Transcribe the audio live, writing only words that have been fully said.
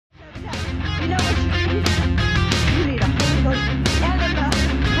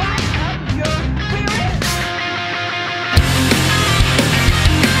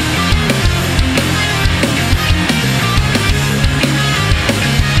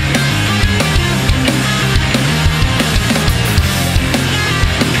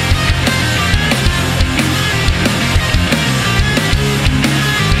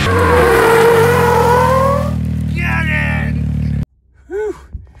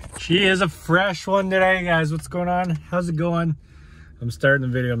She is a fresh one today, guys. What's going on? How's it going? I'm starting the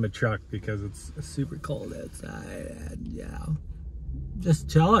video in the truck because it's super cold outside and yeah, just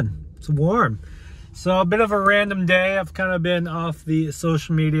chilling. It's warm. So a bit of a random day. I've kind of been off the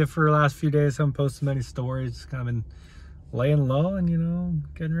social media for the last few days. I haven't posted many stories. Kind of been laying low and, you know,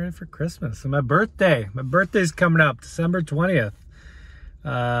 getting ready for Christmas. And my birthday's coming up, December 20th.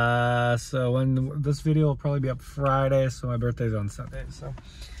 So when this video will probably be up Friday, so my birthday's on Sunday. So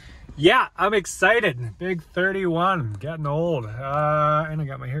yeah, I'm excited. Big 31, getting old. And I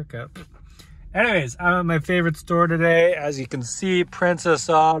got my hair cut. Anyways, I'm at my favorite store today. As you can see, Princess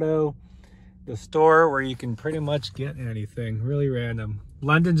Auto, the store where you can pretty much get anything. Really random.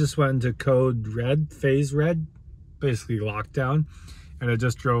 London just went into code red, phase red, basically lockdown. And I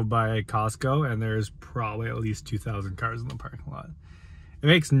just drove by Costco and there's probably at least 2,000 cars in the parking lot. It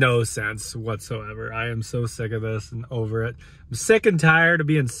makes no sense whatsoever. I am so sick of this and over it. I'm sick and tired of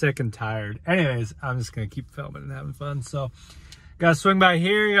being sick and tired. Anyways, I'm just gonna keep filming and having fun. So, gotta swing by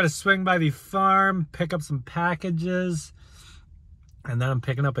here. You gotta swing by the farm, pick up some packages. And then I'm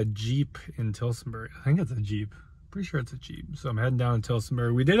picking up a Jeep in Tillsonburg. I think it's a Jeep. Pretty sure it's a Jeep. So I'm heading down to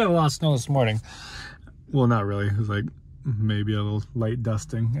Tillsonburg. We did have a lot of snow this morning. Well, not really. It was like maybe a little light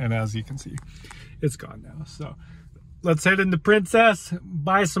dusting. And as you can see, it's gone now. So let's head into Princess,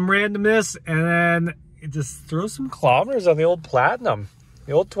 buy some randomness, and then just throw some kilometers on the old Platinum.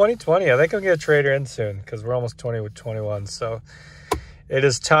 The old 2020. I think I'll get a trader in soon because we're almost 20 with 21. So it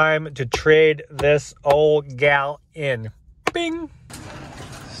is time to trade this old gal in. Bing!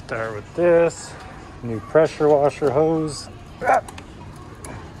 Start with this. New pressure washer hose.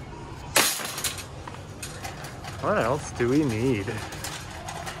 What else do we need?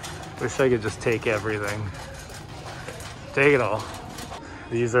 Wish I could just take everything. Take it all.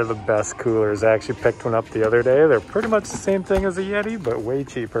 These are the best coolers. I actually picked one up the other day. They're pretty much the same thing as a Yeti, but way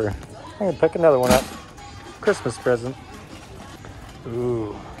cheaper. I'm gonna pick another one up. Christmas present.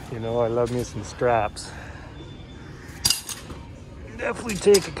 Ooh, you know, I love me some straps. Definitely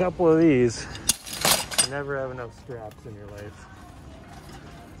take a couple of these. You never have enough straps in your life.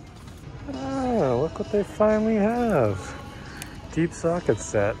 Oh, look what they finally have. Deep socket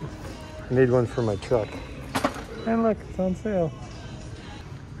set. I need one for my truck. And look, it's on sale.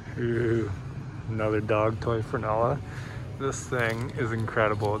 Ooh, another dog toy for Nala. This thing is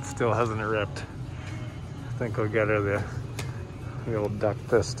incredible. It still hasn't ripped. I think I'll get her the old duck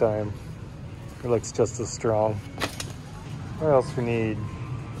this time. It looks just as strong. What else we need?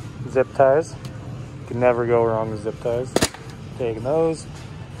 Zip ties. Can never go wrong with zip ties. Taking those.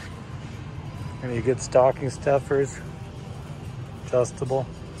 Any good stocking stuffers? Adjustable.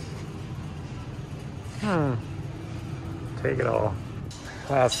 Take it all.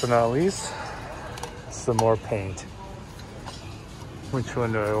 Last but not least, some more paint. Which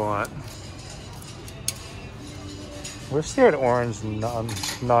one do I want? Wish they had orange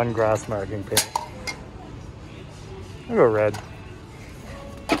non-grass marking paint. I'll go red.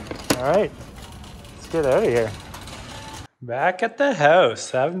 All right, let's get out of here. Back at the house.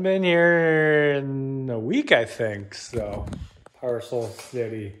 Haven't been here in a week, I think. So, Parcel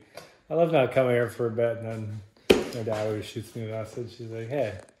City. I love not coming here for a bit, and then my dad always shoots me a message. She's like,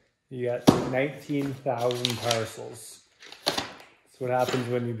 hey, you got 19,000 parcels. That's what happens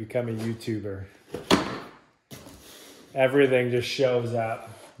when you become a YouTuber. Everything just shows up.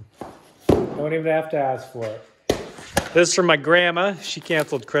 Don't even have to ask for it. This is from my grandma. She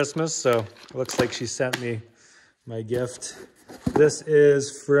canceled Christmas, so it looks like she sent me my gift. This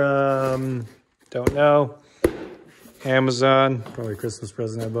is from, don't know, Amazon. Probably a Christmas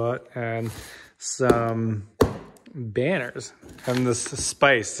present I bought. And some banners. And this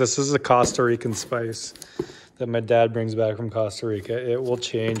spice. This is a Costa Rican spice that my dad brings back from Costa Rica. It will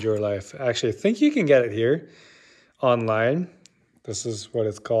change your life. Actually, I think you can get it here online. This is what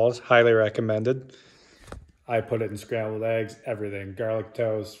it's called. Highly recommended. I put it in scrambled eggs, everything. Garlic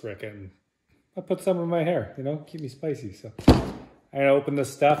toast, frickin'. I put some in my hair, you know, keep me spicy. So I'm gonna open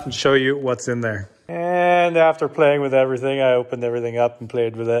this stuff and show you what's in there. And after playing with everything, I opened everything up and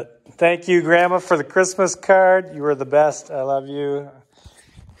played with it. Thank you, Grandma, for the Christmas card. You were the best. I love you.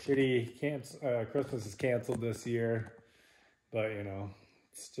 Shitty Christmas is canceled this year, but you know,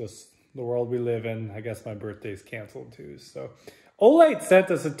 it's just the world we live in. I guess my birthday's canceled too, so. Olite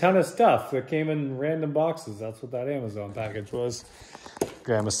sent us a ton of stuff that came in random boxes. That's what that Amazon package was.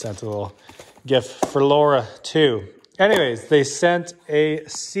 Grandma sent a little gift for Laura too. Anyways, they sent a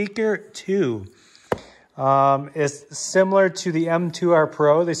Seeker 2. It's similar to the M2R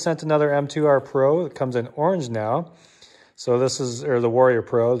Pro. They sent another M2R Pro. It comes in orange now. So this is, or the Warrior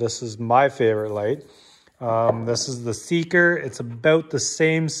Pro. This is my favorite light. This is the Seeker. It's about the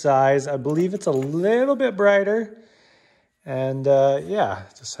same size. I believe it's a little bit brighter. And yeah,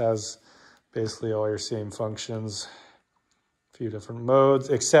 it just has basically all your same functions. A few different modes,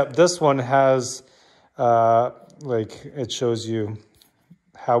 except this one has like it shows you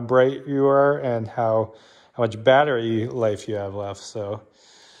how bright you are and how much battery life you have left. So,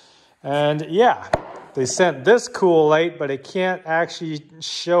 and yeah, they sent this cool light, but I can't actually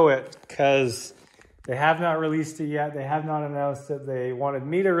show it because they have not released it yet. They have not announced it. They wanted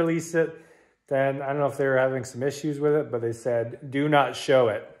me to release it. Then I don't know if they were having some issues with it, but they said, do not show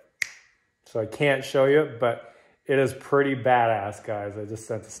it. So I can't show you it, but it is pretty badass, guys. I just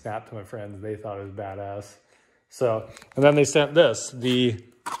sent a snap to my friends. They thought it was badass. So, and then they sent this, the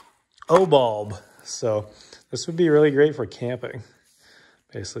O-bulb. So this would be really great for camping.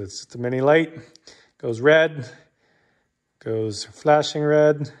 Basically, it's just a mini light. Goes red, goes flashing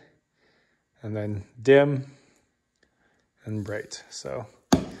red, and then dim and bright. So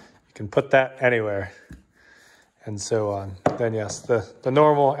you can put that anywhere and so on. Then yes, the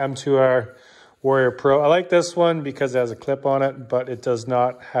normal M2R Warrior Pro. I like this one because it has a clip on it, but it does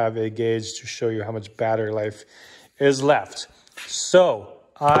not have a gauge to show you how much battery life is left. So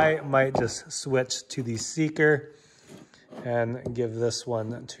I might just switch to the Seeker and give this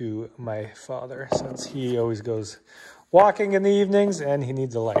one to my father since he always goes walking in the evenings and he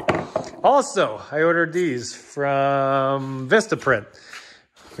needs a light. Also, I ordered these from Vistaprint.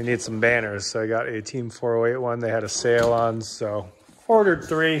 We need some banners, so I got a Team 408 one. They had a sale on, so ordered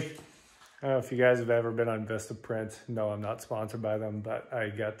 3. I don't know if you guys have ever been on Vistaprint. No, I'm not sponsored by them, but I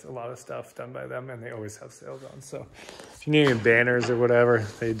get a lot of stuff done by them, and they always have sales on. So if you need any banners or whatever,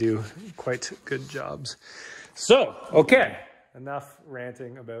 they do quite good jobs. So, okay, enough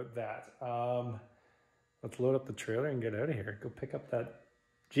ranting about that. Let's load up the trailer and get out of here. Go pick up that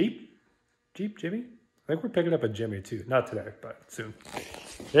Jeep Jimmy? I think we're picking up a Jimmy too. Not today, but soon.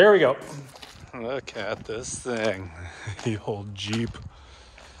 There we go. Look at this thing. The old Jeep.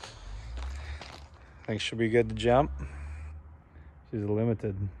 I think she'll be good to jump. She's a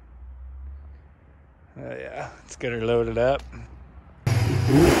limited. Yeah, let's get her loaded up.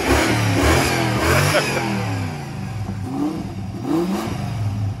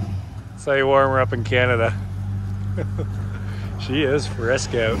 That's how you warm her up in Canada. She is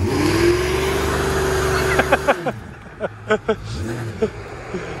frisk out.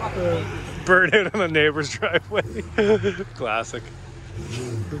 Burn out on the neighbor's driveway. Classic.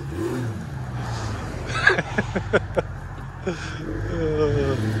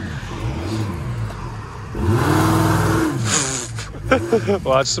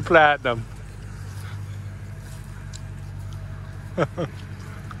 Watch the Platinum.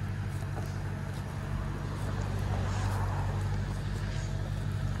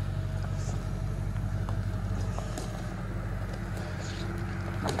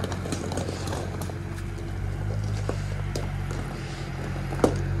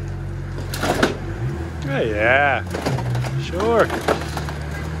 Oh, yeah, sure.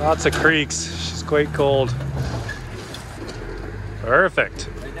 Lots of creeks. She's quite cold. Perfect.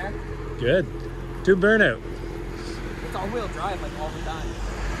 Right there? Good. Do burnout. It's all-wheel drive like all the time.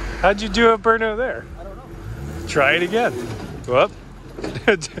 How'd you do a burnout there? I don't know. Try it again. Whoop.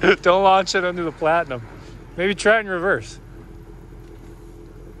 Don't launch it under the Platinum. Maybe try it in reverse.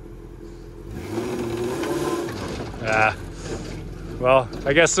 Ah. Well,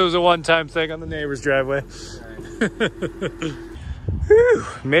 I guess it was a one-time thing on the neighbor's driveway. Whew,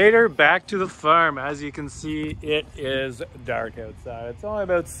 made her back to the farm. As you can see, it is dark outside. It's only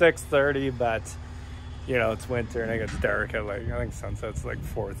about 6:30, but you know, it's winter and it gets dark at like, I think sunset's like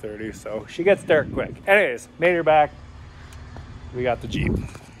 4:30, so she gets dark quick. Anyways, made her back. We got the Jeep.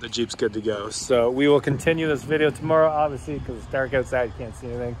 The Jeep's good to go. So we will continue this video tomorrow, obviously, because it's dark outside, you can't see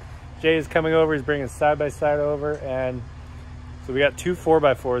anything. Jay is coming over, he's bringing side-by-side over, and so we got 2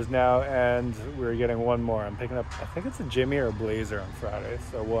 4x4s now, and we're getting one more. I'm picking up, I think it's a Jimmy or a Blazer on Friday.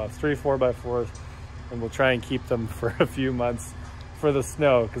 So we'll have 3 4x4s, and we'll try and keep them for a few months for the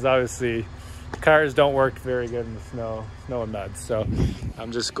snow, because obviously cars don't work very good in the snow and mud. So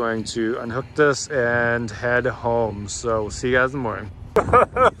I'm just going to unhook this and head home. So we'll see you guys in the morning.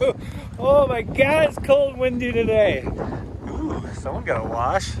 Oh my God, it's cold and windy today. Ooh, someone got a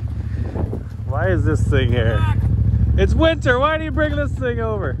wash. Why is this thing here? It's winter, why do you bring this thing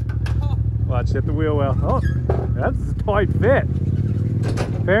over? Watch, hit the wheel well. Oh, that's a tight fit.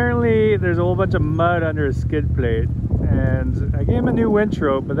 Apparently there's a whole bunch of mud under his skid plate, and I gave him a new winch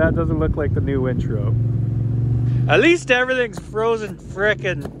rope, but that doesn't look like the new winch rope. At least everything's frozen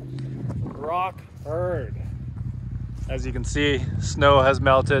frickin' rock hard. As you can see, snow has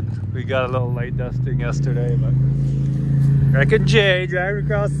melted. We got a little light dusting yesterday, but Wrecking Jay driving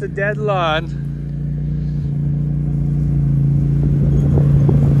across the dead lawn.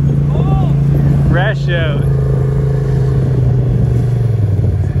 Oh! Fresh out.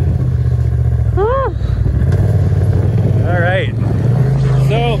 All right,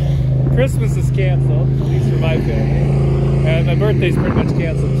 so Christmas is canceled, at least for my family, and my birthday's pretty much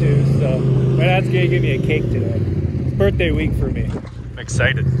canceled too, so my dad's gonna give me a cake today. It's birthday week for me. I'm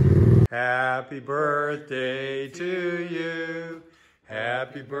excited. Happy birthday to you.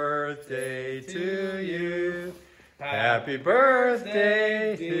 Happy birthday to you. Happy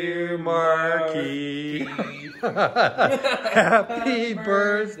birthday, dear Marky. Happy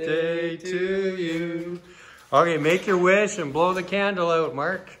birthday to you. Okay, make your wish and blow the candle out,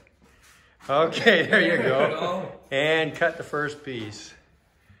 Mark. Okay, there you go. And cut the first piece.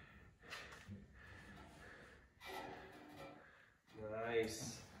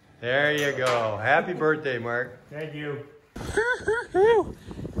 Nice. There you go. Happy birthday, Mark. Thank you.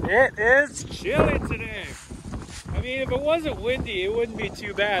 It is chilly today. I mean, if it wasn't windy, it wouldn't be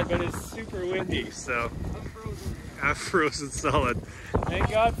too bad, but it's super windy, so. I'm frozen solid.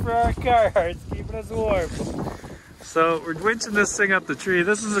 Thank God for our car, it's keeping us warm. So we're winching this thing up the tree.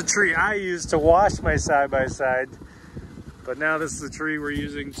 This is a tree I used to wash my side-by-side, but now this is a tree we're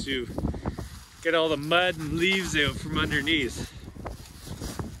using to get all the mud and leaves out from underneath.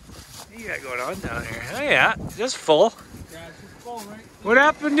 What do you got going on down here? Oh yeah, just full. Yeah, it's just full, right? What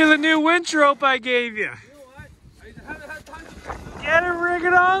happened to the new winch rope I gave you? You know what? I haven't had time to Get it, rig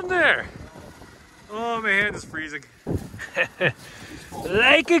it on there. Oh, my hand is freezing.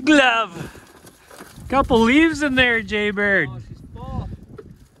 Like a glove. Couple leaves in there, Jaybird. Oh, she's full.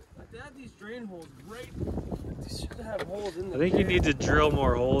 They have these drain holes right. These should have holes in them. I think you need to drill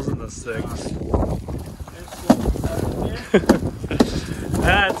more holes in this thing.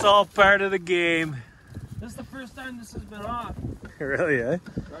 That's all part of the game. This is the first time this has been off. Really, eh?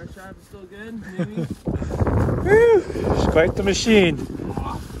 Drive shaft is still good, maybe. Woo! She's quite the machine.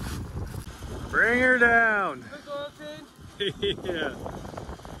 Bring her down. Yeah.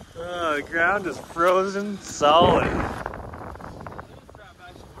 Oh, the ground is frozen solid.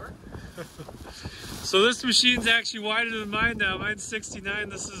 So this machine's actually wider than mine now. Mine's 69,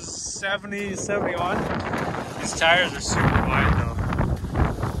 this is 70, 71. These tires are super wide though.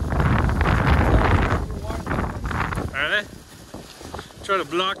 Are they? Trying to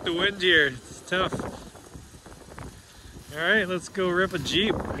block the wind here. It's tough. Alright, let's go rip a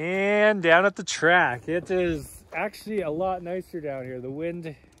Jeep. And down at the track. It is actually a lot nicer down here. The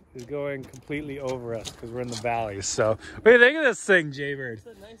wind is going completely over us because we're in the valley. So, what do you think of this thing, Jaybird? It's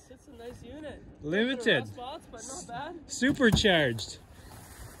a nice unit. Limited. Spots, but not bad. Supercharged.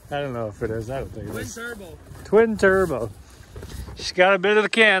 I don't know if it is. I don't think it is. Twin turbo. Twin turbo. She's got a bit of the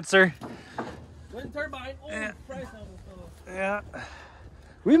cancer. Twin turbine. Oh, Yeah. price level. Yeah.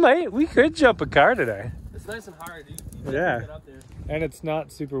 We could jump a car today. It's nice and hard. You Yeah. get up there. And it's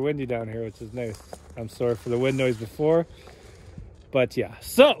not super windy down here, which is nice. I'm sorry for the wind noise before. But yeah.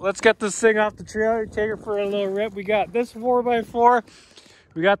 So let's get this thing off the trailer, take her for a little rip. We got this 4x4.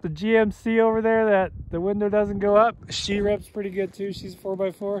 We got the GMC over there that the window doesn't go up. She rips pretty good too. She's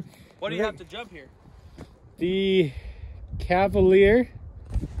 4x4. What do you have to jump here? The Cavalier.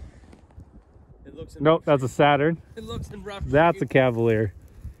 It looks in Nope, that's a Saturn. It looks in rough. That's a Cavalier.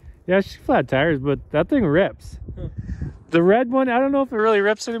 Yeah, she's flat tires, but that thing rips. Huh. The red one, I don't know if it really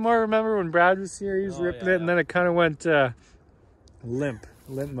rips anymore. Remember when Brad was here, he was ripping it, and then it kind of went limp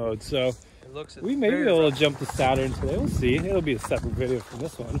mode. So It looks we may be able to jump the Saturn today. We'll see. It'll be a separate video from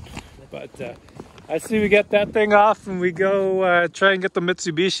this one. But I see we get that thing off, and we go try and get the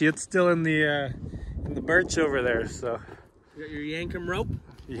Mitsubishi. It's still in the birch over there. So you got your Yankum rope.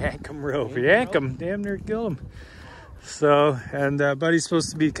 Yank 'em rope. Yank 'em. Damn near kill him. So, and Buddy's supposed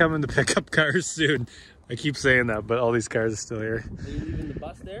to be coming to pick up cars soon. I keep saying that, but all these cars are still here. Are you leaving the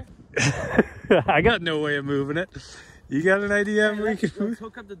bus there? I got no way of moving it. You got an idea? Hey, let's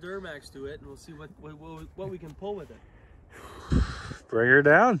hook up the Duramax to it, and we'll see what we can pull with it. Bring her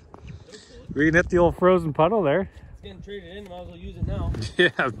down. We can hit the old frozen puddle there. It's getting traded in. Might as well use it now.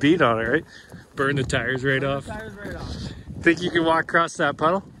 Yeah, beat on it, right? Burn the tires right off. Tires right off. Think you can walk across that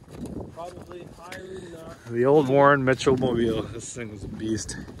puddle? Probably highly not. The old Warren Mitchell mobile. This thing was a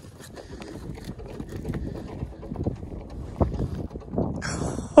beast.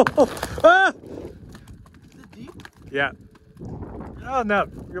 Ah! Is it deep? Yeah. Oh no,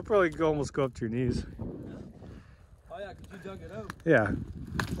 you'll probably almost go up to your knees. Oh yeah, because you dug it out. Yeah.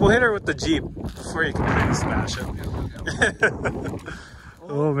 We'll hit her with the Jeep before you can really smash it.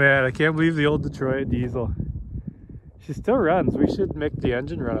 Oh man, I can't believe the old Detroit diesel. She still runs. We should make the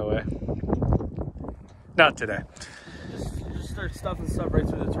engine run away. Not today. Just start stuffing stuff right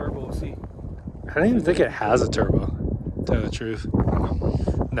through the turbo, see. I don't even think it has a turbo, to tell you the truth.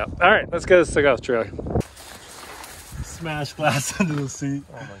 No. Alright, let's get this thing off the trailer. Smash glass under the seat.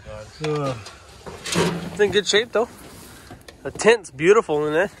 Oh my god. It's in good shape though. The tint's beautiful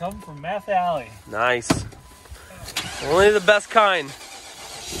in it. Come from Meth Alley. Nice. Only the best kind.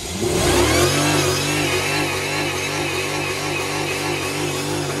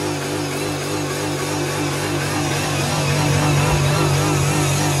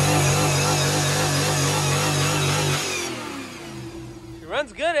 She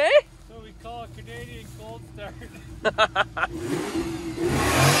runs good, eh? So we call a Canadian cold start.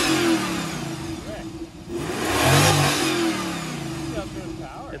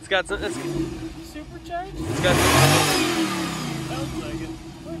 It's got some. It's Supercharged? It's got. Sounds like it.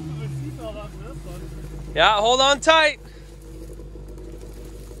 Put the seatbelt on this one. Yeah, hold on tight.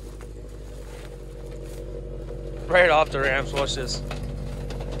 Right off the ramps. Watch this.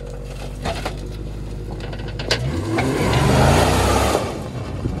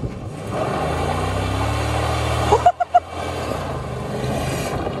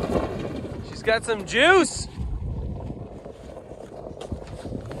 She's got some juice.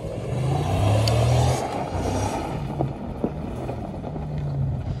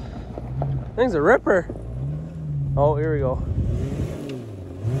 Thing's a ripper. Oh, here we go.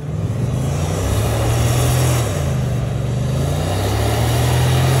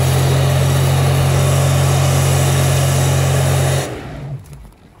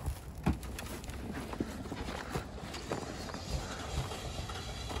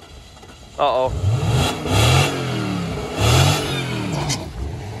 Uh-oh.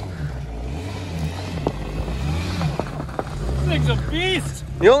 This thing's a beast.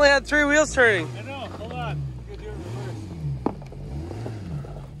 You only had 3 wheels turning. I know. Hold on. I'm gonna do it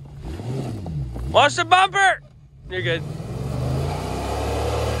reverse. Watch the bumper. You're good.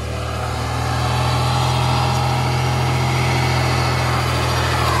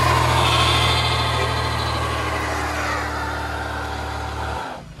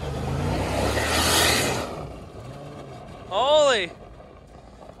 Holy.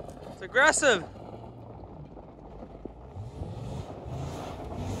 It's aggressive.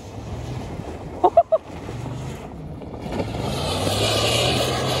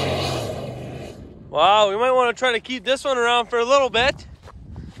 Wow, we might want to try to keep this one around for a little bit.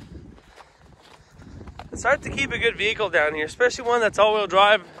 It's hard to keep a good vehicle down here, especially one that's all-wheel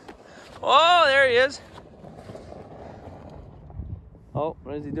drive. Oh, there he is. Oh,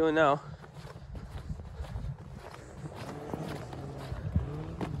 what is he doing now?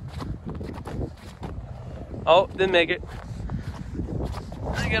 Oh, didn't make it.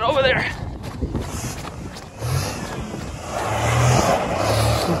 Let me get over there.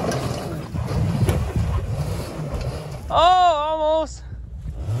 Oh, almost.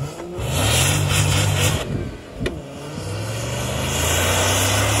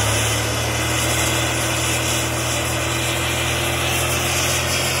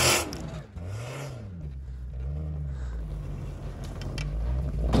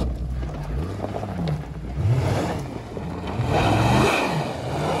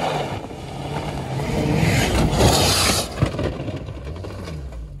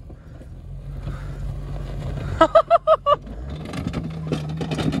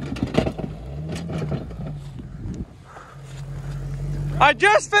 I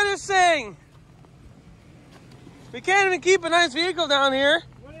just finished saying we can't even keep a nice vehicle down here.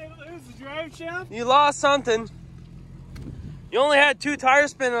 What did I lose? The drive shaft? You lost something. You only had 2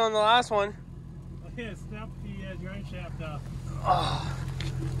 tires spinning on the last one. Oh, yeah, snap the drive shaft off. Oh,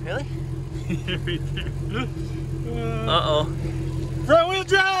 really? Right there. Uh-oh. Front wheel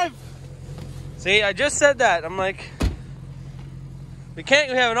drive! See, I just said that. I'm like, we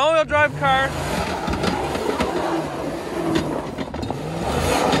have an all-wheel drive car.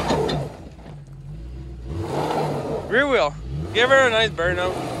 Rear wheel. Give her a nice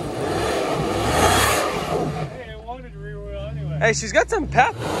burnout. Hey, I wanted rear wheel anyway. Hey, she's got some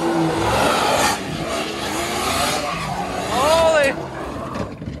pep. Holy.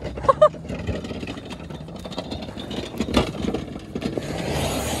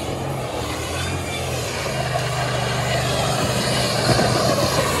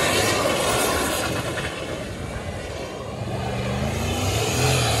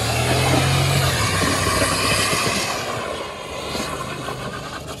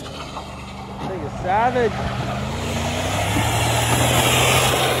 Savage.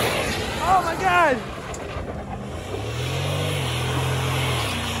 Oh my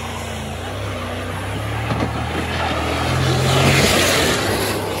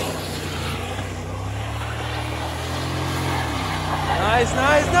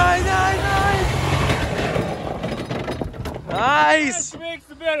Nice. She makes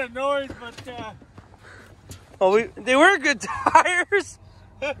a bit of noise, but oh, they were good tires.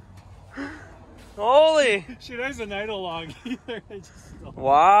 Holy. she doesn't idle long either.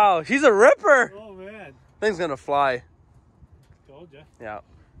 Wow, she's a ripper. Oh man. Thing's gonna fly. Told you. Yeah.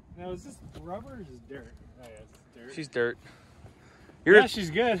 Now is this rubber or just dirt? Oh yeah, it's dirt. She's dirt. Yeah, she's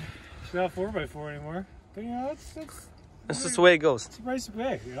good. She's not 4x4 anymore. But you know, that's just the way it goes. It's a price to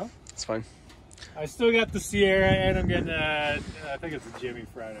pay, you know? It's fine. I still got the Sierra and I'm getting I think it's a Jimmy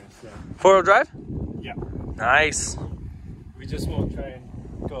Friday, so. 4-wheel drive? Yeah. Nice. We just won't try and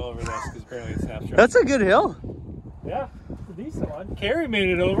go over this because apparently it's snapshot. That's a good hill. Yeah, it's a decent one. Carrie made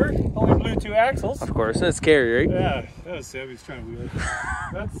it over. Only blew 2 axles. Of course, that's scary, right? Yeah, that was Sammy's trying to wheel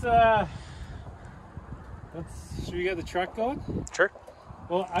it. Should we get the truck going? Sure.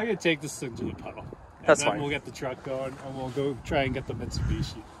 Well, I'm gonna take this thing to the puddle. That's and then fine. We'll get the truck going and we'll go try and get the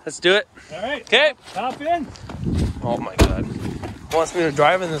Mitsubishi. Let's do it. All right. Okay. Hop in. Oh my God. Wants me to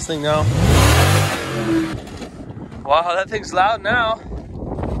drive in this thing now. Wow, that thing's loud now.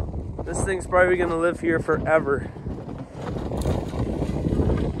 This thing's probably gonna live here forever.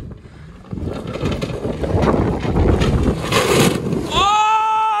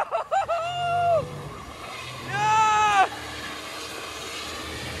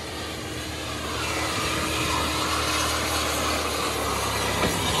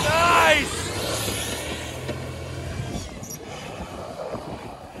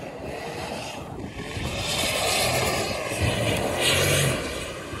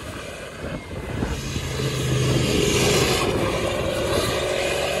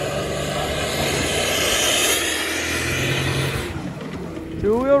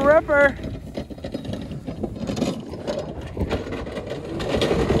 Two-wheel ripper.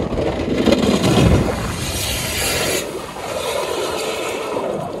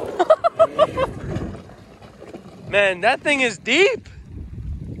 Man, that thing is deep.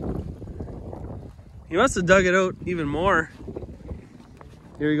 He must have dug it out even more.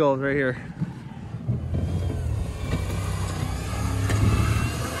 Here he goes, right here.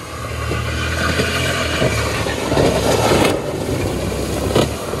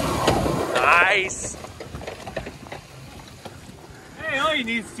 Nice. Hey, all you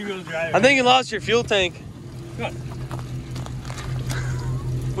need is 2-wheel drive. I think you lost your fuel tank. Good.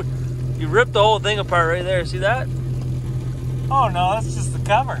 You ripped the whole thing apart right there. See that? Oh no, that's just the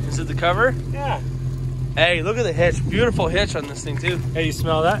cover. Is it the cover? Yeah. Hey, look at the hitch. Beautiful hitch on this thing too. Hey, you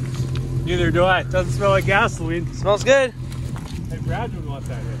smell that? Neither do I. It doesn't smell like gasoline. Smells good. Hey, Brad would want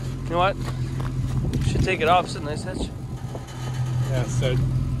that hitch. You know what? Should take it off. It's a nice hitch. Yeah,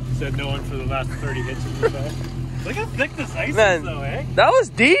 said no one for the last 30 hitches or so. Look how thick this ice Man, is though, eh? that was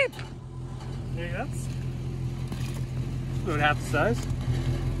deep. Hey, that's about half the size.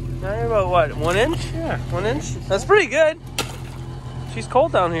 About what? 1 inch? Yeah. 1 inch? That's pretty good. She's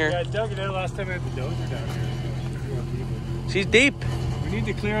cold down here. Yeah, I dug it out last time I had the dozer down here. So She's deep. we need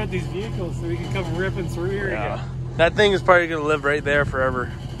to clear out these vehicles so we can come ripping through here again. That thing is probably going to live right there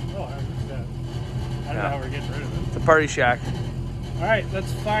forever. Oh, 100%. I don't know how we're getting rid of it. It's a party shack. All right,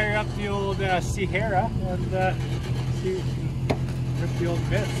 let's fire up the old Sierra and see if we can rip the old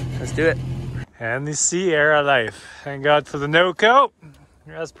bits. Let's do it. And the Sierra life. Thank God for the no coat.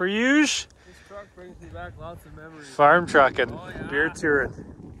 As per usual. This truck brings me back lots of memories. Farm trucking, Oh, yeah. beer touring.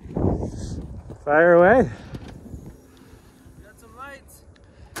 Fire away. We got some lights.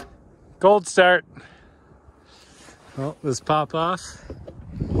 Cold start. Oh, let's pop off.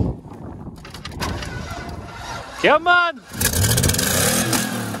 Come on!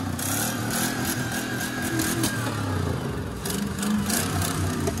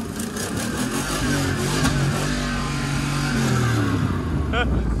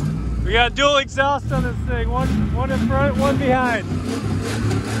 We got dual exhaust on this thing. One in front, one behind.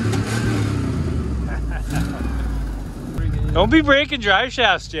 Don't be breaking drive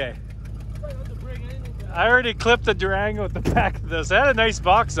shafts, Jay. I already clipped the Durango at the back of this. It had a nice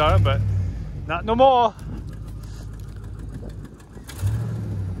box on it, but not no more.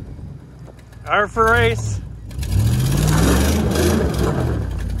 R for race.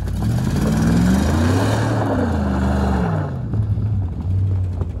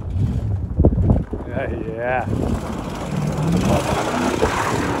 Yeah.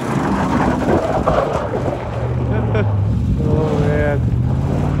 Oh man.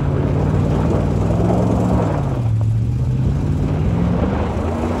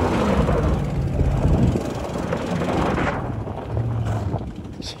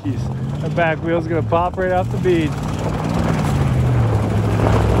 Jeez, that back wheel's gonna pop right off the bead.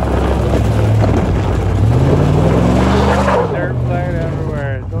 Dirt flying everywhere.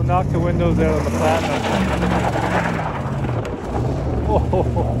 Don't knock the windows out on the Platinum. Oh.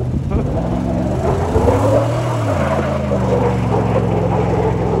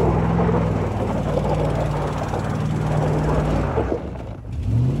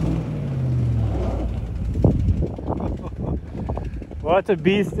 What a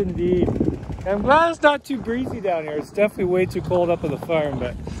beast indeed. I'm glad it's not too breezy down here. It's definitely way too cold up at the farm,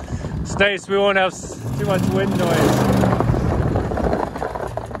 but it's nice. We won't have too much wind noise.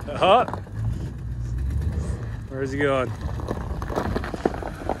 Where's he going?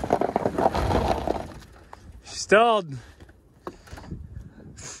 Stalled.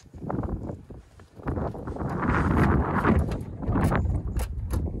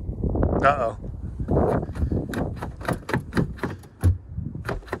 Uh-oh.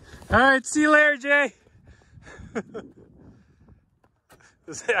 All right, see you later, Jay.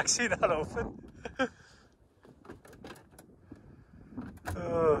 Is it actually not open?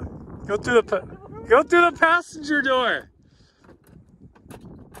 Go through the passenger door.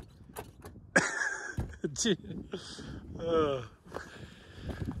 Well,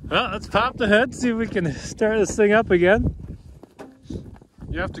 let's pop the hood, see if we can start this thing up again.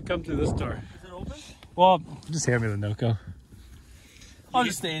 You have to come through this door. Is it open? Well, just hand me the Noco. I'll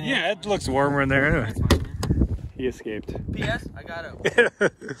just stay in here. Yeah, it looks warmer in there anyway. He escaped. P.S. I got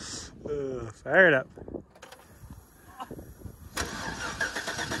it. Fire it up.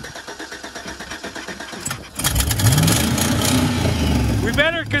 We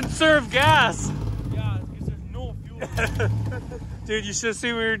better conserve gas. Yeah, because there's no fuel. Dude, you should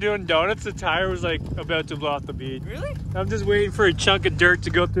see when we were doing donuts, the tire was like about to blow off the bead. Really? I'm just waiting for a chunk of dirt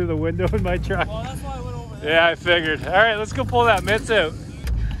to go through the window in my truck. Well, that's why I went over there. Yeah, I figured. All right, let's go pull that Mitz out.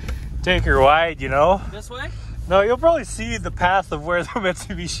 Take her wide, you know? This way? No, you'll probably see the path of where the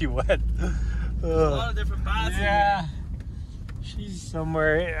Mitsubishi went. A lot of different paths. Yeah. She's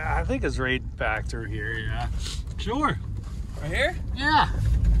somewhere, I think it's right back through here, yeah. Sure. Right here? Yeah.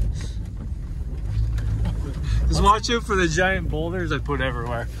 Just watch out for the giant boulders I put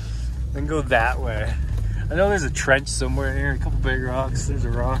everywhere. Then go that way. I know there's a trench somewhere here, a couple big rocks. There's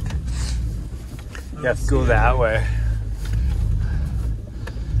a rock. You have to go that way.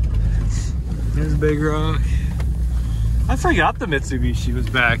 There's a big rock. I forgot the Mitsubishi was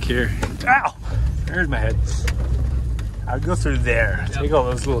back here. Ow! There's my head. I'd go through there. Yep. Take all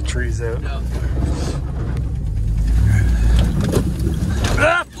those little trees out. Yep.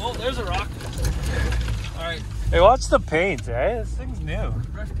 Ah! Oh, there's a rock. Alright. Hey, watch the paint, eh? This thing's new.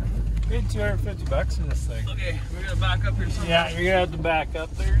 Paid $250 for this thing. Okay, we're gonna back up here somewhere. Yeah, you're gonna have to back up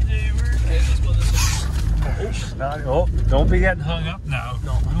there, David. Okay, let's go this way. Oh, don't be getting hung up now.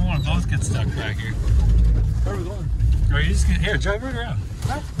 No, we don't want to both get stuck back here. Where are we going? Oh, you just get here, drive right around.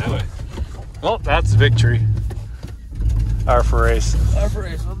 That way. Oh, that's victory. R for race. R for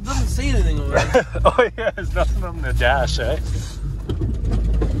race. Well, it doesn't say anything over there. Oh yeah, there's nothing on the dash, eh?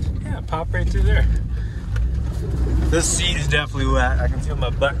 Yeah, pop right through there. This seat is definitely wet. I can feel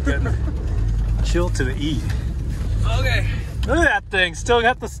my butt getting chill to the E. Okay. Look at that thing. Still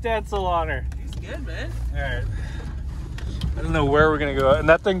got the stencil on her. He's good, man. Alright. I don't know where we're gonna go. And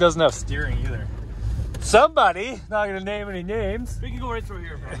that thing doesn't have steering either. Somebody, not gonna name any names. We can go right through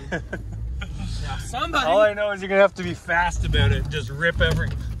here, probably. Yeah, somebody. All I know is you're gonna have to be fast about it. Just rip every.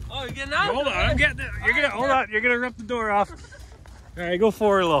 Oh, you're getting out? Hold on, I'm getting it. You're gonna hold on. You're gonna rip the door off. All right, go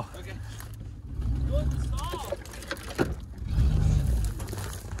forward a little. Okay. Good stall.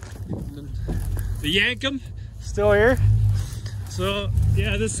 The Yankum still here. So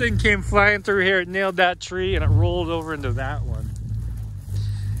yeah, this thing came flying through here. It nailed that tree and it rolled over into that one.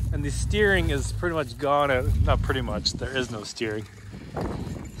 And the steering is pretty much gone out. Not pretty much. There is no steering.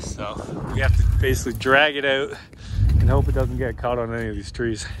 So we have to basically drag it out and hope it doesn't get caught on any of these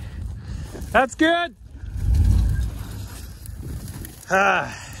trees. That's good.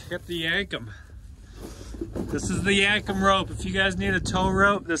 Get the Yankum. This is the Yankum rope. If you guys need a tow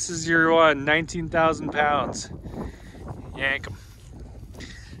rope, this is your one. 19,000 pounds. Yankum.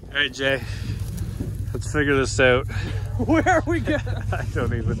 All right, Jay. Let's figure this out. Where are we going? I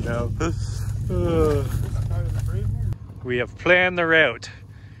don't even know. We have planned the route.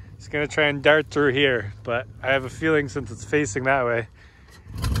 It's gonna try and dart through here, but I have a feeling since it's facing that way,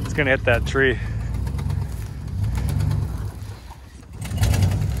 it's gonna hit that tree.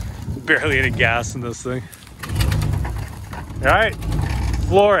 Barely any gas in this thing. All right,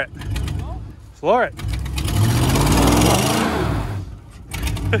 floor it. Floor it.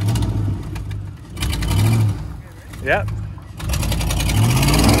 Yep.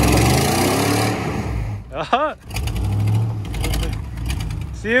 Uh-huh.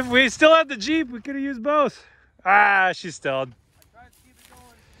 See, if we still had the Jeep, we could have used both. Ah, she stalled. I tried to keep it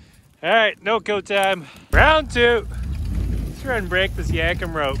going. All right, no go time. Round 2. Let's try and break this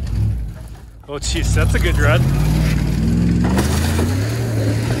yankum rope. Oh jeez, that's a good run.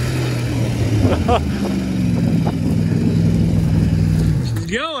 She's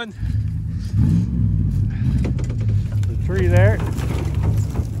going. The tree there.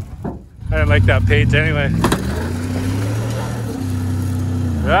 I didn't like that paint anyway.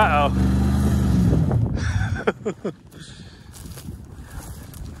 Uh-oh.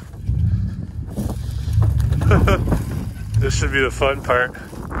 This should be the fun part.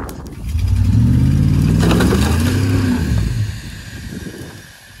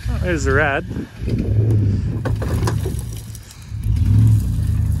 Oh, there's the rad.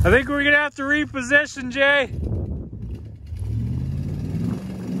 I think we're gonna have to reposition, Jay.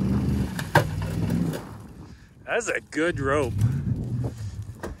 That's a good rope.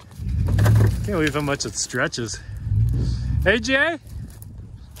 Can't believe how much it stretches. Hey, Jay,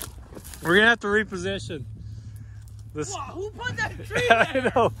 we're gonna have to reposition this. Wow, who put that tree there? I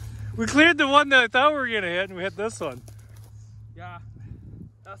know. We cleared the one that I thought we were gonna hit, and we hit this one. Yeah,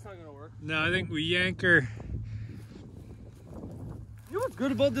 that's not gonna work. No, I think we yank her. You know what's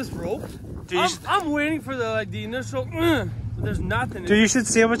good about this rope? Dude, I'm waiting for the initial. But there's nothing. Dude, you should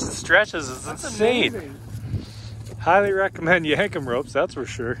see how much it stretches. It's That's insane. amazing. Highly recommend yankum ropes, that's for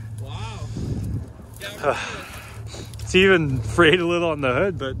sure. Wow. Yeah, It's even frayed a little on the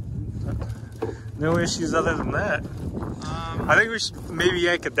hood, but no issues other than that. I think we should maybe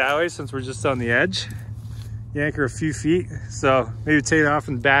yank it that way since we're just on the edge. Yank her a few feet. So maybe take it off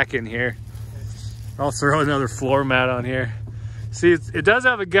and back in here. I'll throw another floor mat on here. See, it does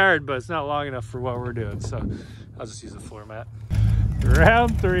have a guard, but it's not long enough for what we're doing. So I'll just use a floor mat.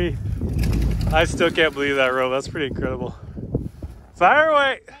 Round 3. I still can't believe that rope. That's pretty incredible. Fire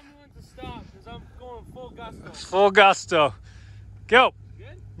away. Tell me when to stop because I'm going full gusto. Full gusto. Go.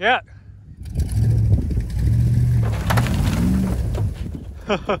 Good? Yeah.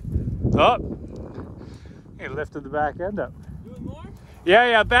 Oh. He lifted the back end up. Doing more?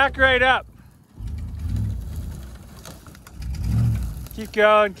 Yeah, back right up. Keep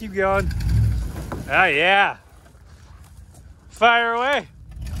going, keep going. Oh, yeah. Fire away.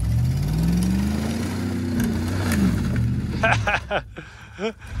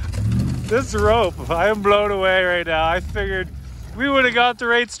 This rope, I am blown away right now. I figured we would have got the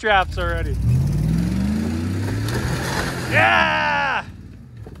right straps already. Yeah!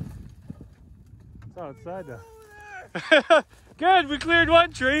 It's outside now. Good, we cleared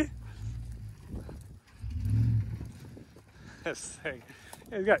one tree. This thing,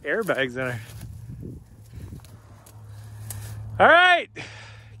 it's got airbags in it. All right,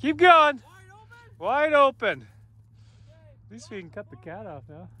 keep going. Wide open. At least we can cut the cat off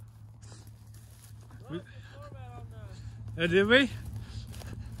now. Did we?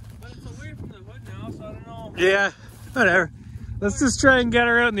 But it's away from the hood now, so I don't know. Yeah, whatever. Let's just try and get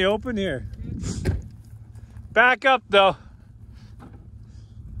her out in the open here. Back up though.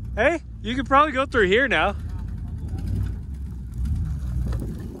 Hey, you could probably go through here now.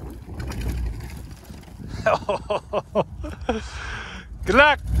 Good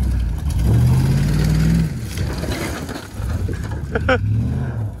luck.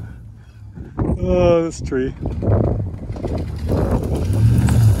 Oh, this tree.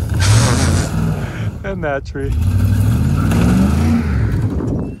 And that tree.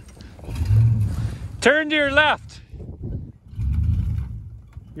 Turn to your left.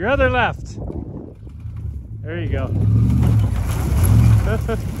 Your other left. There you go.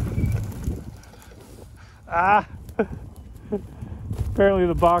 Ah. Apparently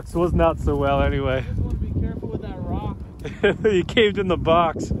the box was not so well anyway. I just want to be careful with that rock. You caved in the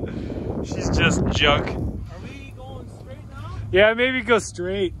box. She's just junk. Are we going straight now? Yeah, maybe go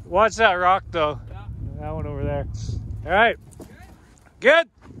straight. Watch that rock though. Yeah. That one over there. All right. Good.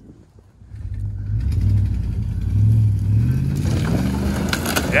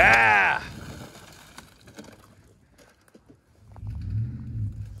 Yeah.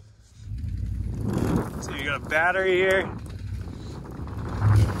 So you got a battery here.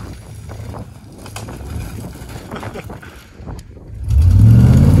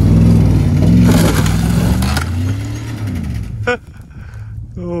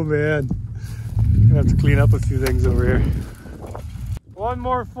 Oh man, gonna have to clean up a few things over here. One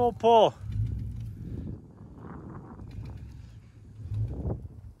more full pull.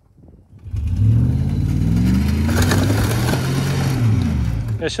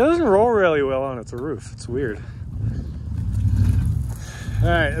 Yeah, she doesn't roll really well on its roof. It's weird. All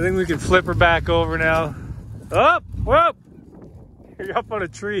right, I think we can flip her back over now. Up, whoop! You're up on a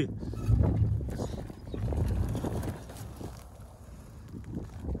tree.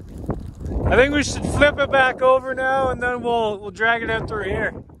 I think we should flip it back over now, and then we'll drag it out through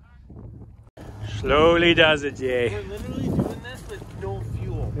here. Slowly does it, Jay. We're literally doing this with no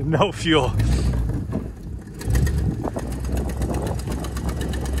fuel. No fuel.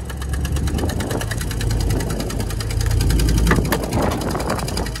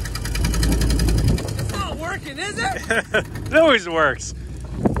 It's not working, is it? It always works.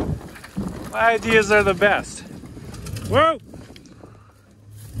 My ideas are the best. Whoa!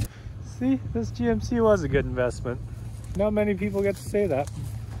 See, this GMC was a good investment. Not many people get to say that.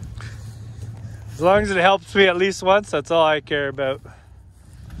 As long as it helps me at least once, that's all I care about.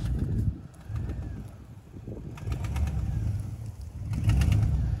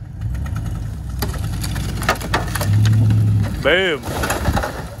 Boom!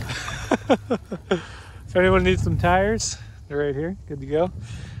 If anyone needs some tires, they're right here, good to go. All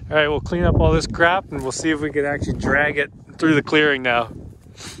right, we'll clean up all this crap and we'll see if we can actually drag it through the clearing now.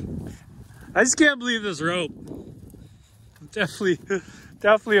 I just can't believe this rope.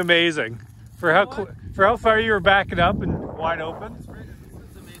 Definitely amazing. For how far you were backing up and wide open, It's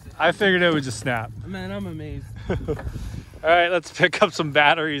amazing. I figured it would just snap. Man, I'm amazed. All right, let's pick up some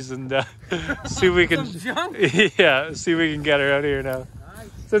batteries and see if we can. Some junk? Yeah, see if we can get her out of here now. Nice.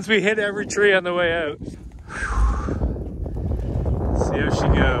 Since we hit every tree on the way out. See how she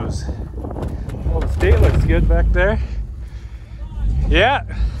goes. Well, the state looks good back there. Yeah.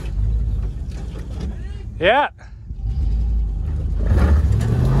 Yeah.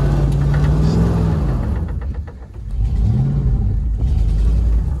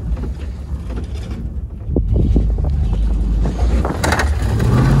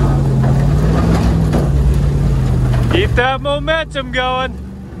 Keep that momentum going.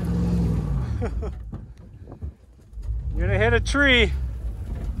 You're gonna hit a tree.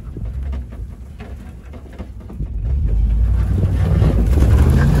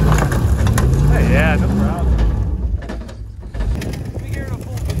 Hey, yeah, no problem. Let me get her to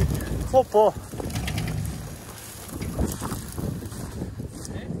full. Full pull.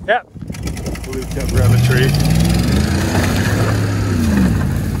 Yep. Looped up around the tree.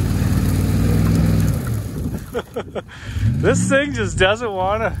 This thing just doesn't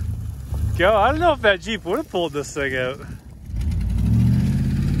want to go. I don't know if that Jeep would have pulled this thing out.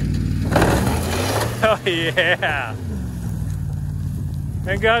 Oh yeah.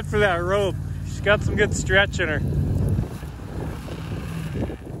 Thank God for that rope. She's got some good stretch in her.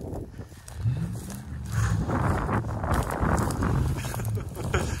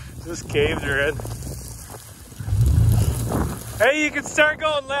 Just caved her in. Hey, you can start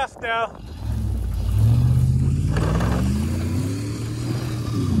going left now.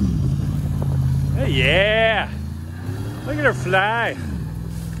 Hey, yeah. Look at her fly.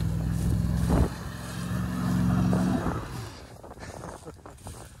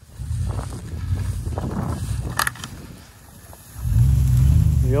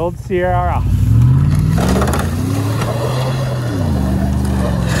 The old Sierra.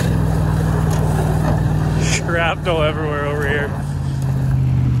 Shrapnel everywhere over here.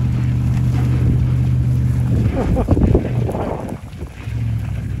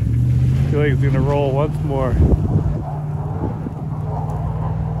 I feel like it's gonna roll once more.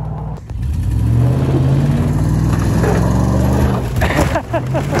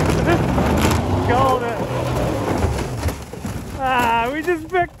 Called it. Ah, we just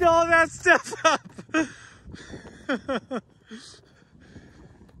picked all that stuff up.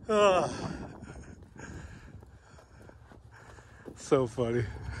 Oh. So funny.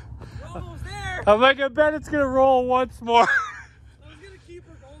 We're almost there. I'm like, I bet it's gonna roll once more. I was gonna keep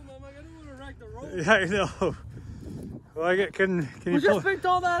her going, Mom. I didn't want to wreck the rope. Yeah, I know. Well, can you We pull? just picked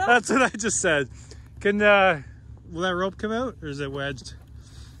all that up. That's what I just said. Can will that rope come out, or is it wedged?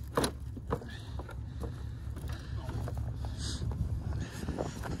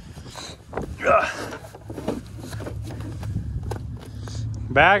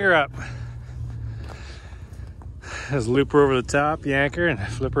 Bag her up. Just loop her over the top, yank her, and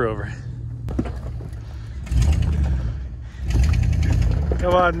flip her over.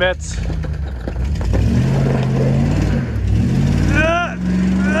 Come on, Mitz.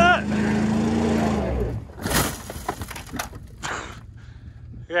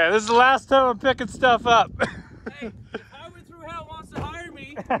 Yeah, this is the last time I'm picking stuff up. Hey, if Highway Through Hell wants to hire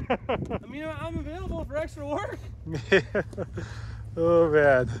me, I mean, I'm available for extra work. Yeah. Oh,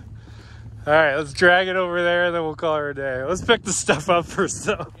 man. All right, let's drag it over there and then we'll call her a day. Let's pick the stuff up first,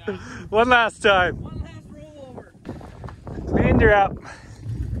 though. Yeah. One last time. One last rollover. Cleaned her up.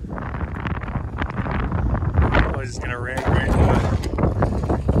 Oh, it's just gonna rain right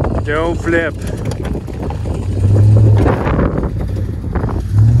now. Don't flip.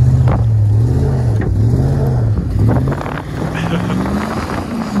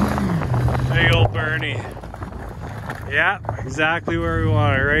 Exactly where we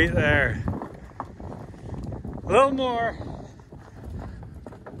want it, right there. A little more.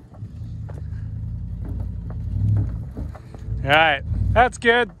 All right, that's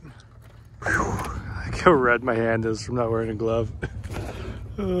good. Whew. Look how red my hand is from not wearing a glove.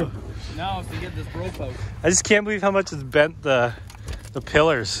 Now if we get this rope out. I just can't believe how much it's bent the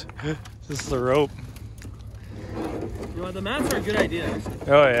pillars. Just the rope. You know, the mats are a good idea, actually.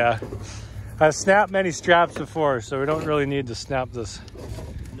 Oh yeah. I've snapped many straps before, so we don't really need to snap this.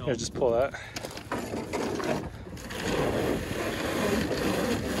 No. Here, just pull that.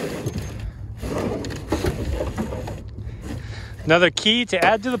 Another key to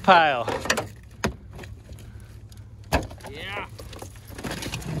add to the pile. Yeah.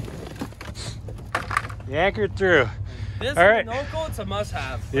 Yank her through. This All right. Noco, it's a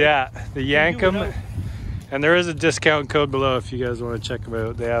must-have. Yeah, the yank them. And there is a discount code below if you guys want to check them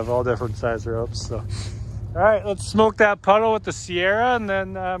out. They have all different size ropes. So, all right, let's smoke that puddle with the Sierra and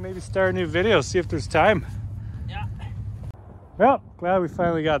then maybe start a new video, see if there's time. Yeah. Well, glad we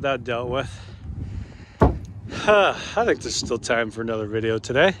finally got that dealt with. I think there's still time for another video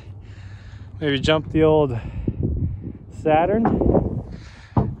today. Maybe jump the old Saturn.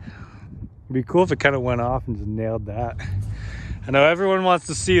 It'd be cool if it kind of went off and just nailed that. I know everyone wants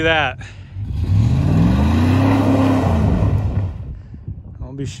to see that.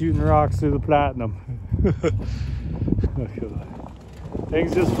 I'll be shooting rocks through the platinum.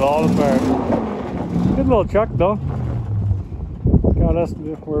 Things just fall apart. Good little truck though. Got us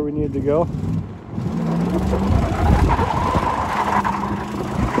to where we need to go.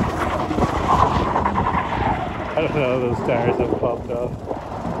 I don't know, those tires have popped off.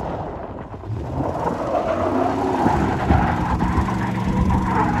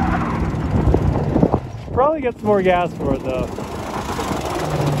 Probably get some more gas for it though.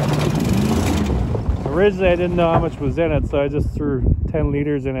 Originally I didn't know how much was in it, so I just threw 10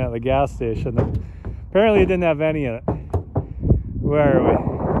 liters in it at the gas station. Apparently it didn't have any in it. Where are we?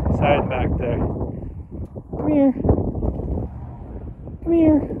 Side back there. Come here. Come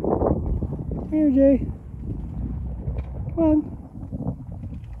here. Come here, Jay. Come on.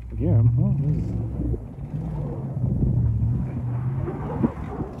 I hear him.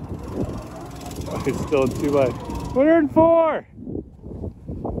 Oh, he's still in 2 by 104.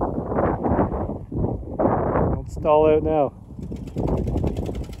 Don't stall out now.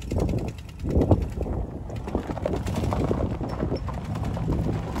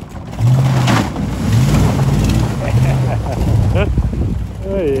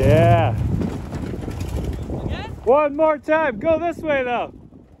 Oh yeah. Again? One more time. Go this way though.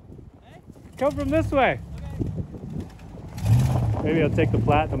 Hey? Come from this way. Okay. Maybe I'll take the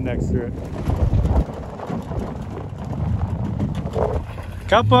platinum next to it.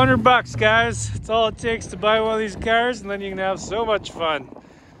 Couple $100, guys. That's all it takes to buy one of these cars, and then you can have so much fun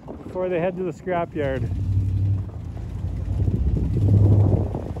before they head to the scrapyard.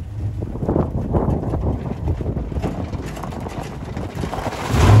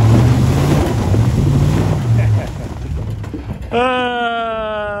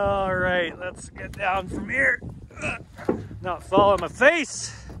 All right, let's get down from here. Not fall on my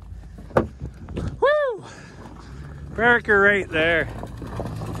face. Woo! Breaker right there.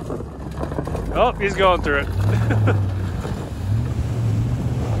 Oh, he's going through it.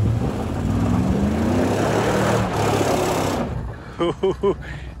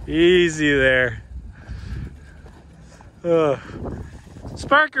 Easy there.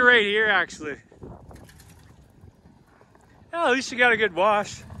 Sparker right here, actually. Oh, at least you got a good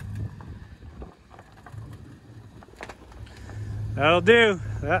wash. That'll do.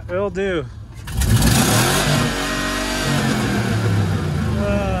 That will do.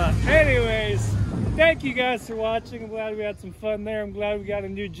 Anyways, thank you guys for watching. I'm glad we had some fun there. I'm glad we got a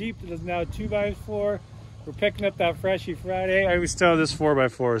new Jeep that is now a 2x4. We're picking up that Freshie Friday. I was still have this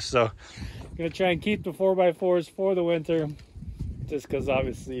 4x4, so I'm gonna try and keep the 4x4s for the winter, just because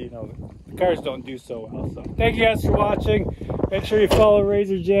obviously, you know, the cars don't do so well. So thank you guys for watching. Make sure you follow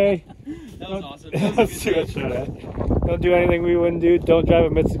Razor J. That was awesome. That was a good day. Don't do anything we wouldn't do. Don't drive a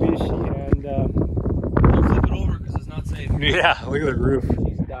Mitsubishi, and Don't flip it over because it's not safe. yeah, look at the roof.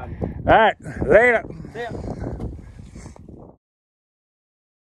 She's done. All right, later. See ya.